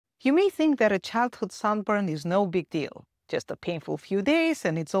You may think that a childhood sunburn is no big deal, just a painful few days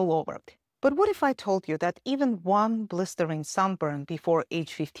and it's all over. But what if I told you that even one blistering sunburn before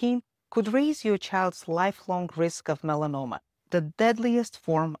age 15 could raise your child's lifelong risk of melanoma, the deadliest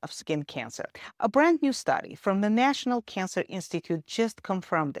form of skin cancer? A brand new study from the National Cancer Institute just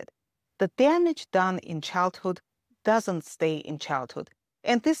confirmed it. The damage done in childhood doesn't stay in childhood.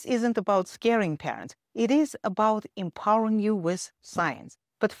 And this isn't about scaring parents. It is about empowering you with science.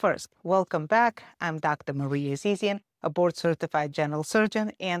 But first, welcome back. I'm Dr. Maria Azizian, a board-certified general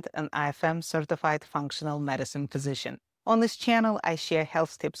surgeon and an IFM-certified functional medicine physician. On this channel, I share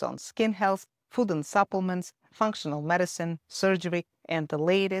health tips on skin health, food and supplements, functional medicine, surgery, and the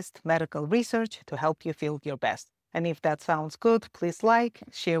latest medical research to help you feel your best. And if that sounds good, please like,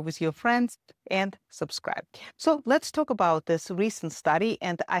 share with your friends, and subscribe. So let's talk about this recent study,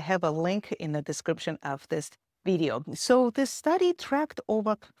 and I have a link in the description of this video. So this study tracked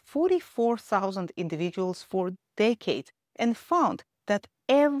over 44,000 individuals for decades and found that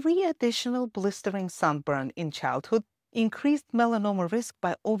every additional blistering sunburn in childhood increased melanoma risk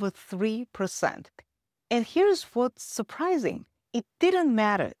by over 3%. And here's what's surprising. It didn't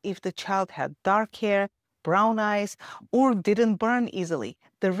matter if the child had dark hair, brown eyes, or didn't burn easily.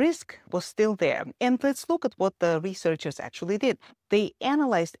 The risk was still there. And let's look at what the researchers actually did. They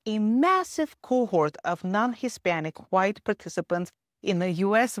analyzed a massive cohort of non-Hispanic white participants in the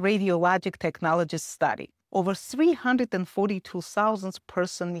U.S. Radiologic Technologists study, over 342,000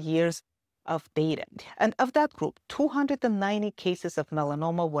 person-years of data. And of that group, 290 cases of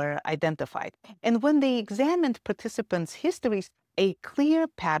melanoma were identified. And when they examined participants' histories, a clear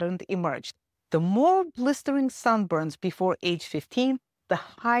pattern emerged. The more blistering sunburns before age 15, the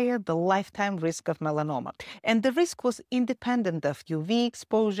higher the lifetime risk of melanoma. And the risk was independent of UV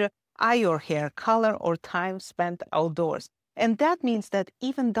exposure, eye or hair color, or time spent outdoors. And that means that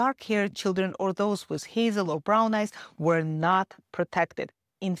even dark-haired children or those with hazel or brown eyes were not protected.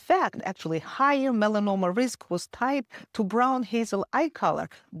 In fact, actually, higher melanoma risk was tied to brown hazel eye color,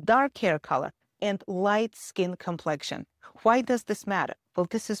 dark hair color, and light skin complexion. Why does this matter? Well,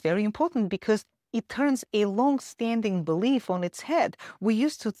 this is very important because it turns a long-standing belief on its head. We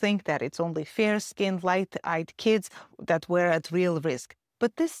used to think that it's only fair-skinned, light-eyed kids that were at real risk.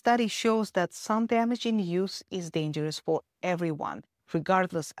 But this study shows that sun damage in youth is dangerous for everyone,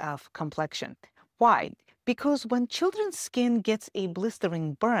 regardless of complexion. Why? Because when children's skin gets a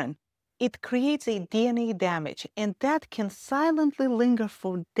blistering burn, it creates a DNA damage, and that can silently linger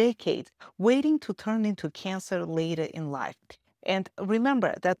for decades, waiting to turn into cancer later in life. And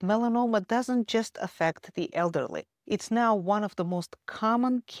remember that melanoma doesn't just affect the elderly. It's now one of the most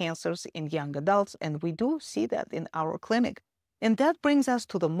common cancers in young adults, and we do see that in our clinic. And that brings us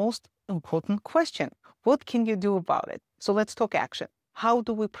to the most important question. What can you do about it? So let's talk action. How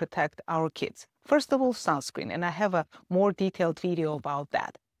do we protect our kids? First of all, sunscreen, and I have a more detailed video about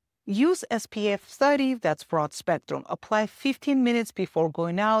that. Use SPF 30, that's broad spectrum. Apply 15 minutes before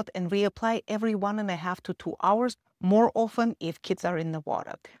going out and reapply every 1.5 to 2 hours, more often if kids are in the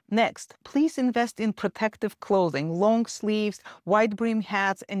water. Next, please invest in protective clothing, long sleeves, wide brim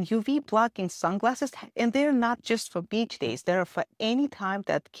hats, and UV blocking sunglasses. And they're not just for beach days, they're for any time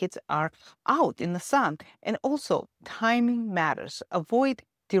that kids are out in the sun. And also, timing matters. Avoid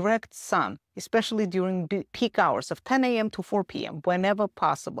direct sun, especially during peak hours of 10 a.m. to 4 p.m., whenever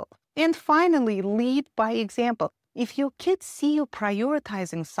possible. And finally, lead by example. If your kids see you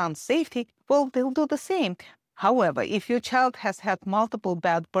prioritizing sun safety, well, they'll do the same. However, if your child has had multiple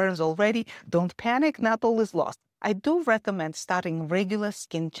bad burns already, don't panic, not all is lost. I do recommend starting regular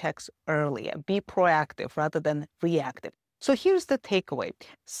skin checks earlier. Be proactive rather than reactive. So here's the takeaway.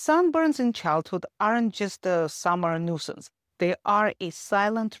 Sunburns in childhood aren't just a summer nuisance. They are a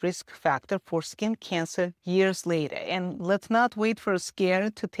silent risk factor for skin cancer years later. And let's not wait for a scare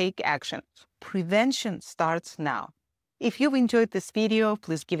to take action. Prevention starts now. If you've enjoyed this video,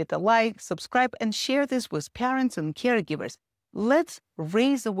 please give it a like, subscribe, and share this with parents and caregivers. Let's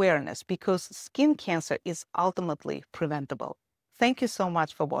raise awareness because skin cancer is ultimately preventable. Thank you so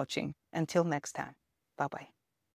much for watching. Until next time. Bye-bye.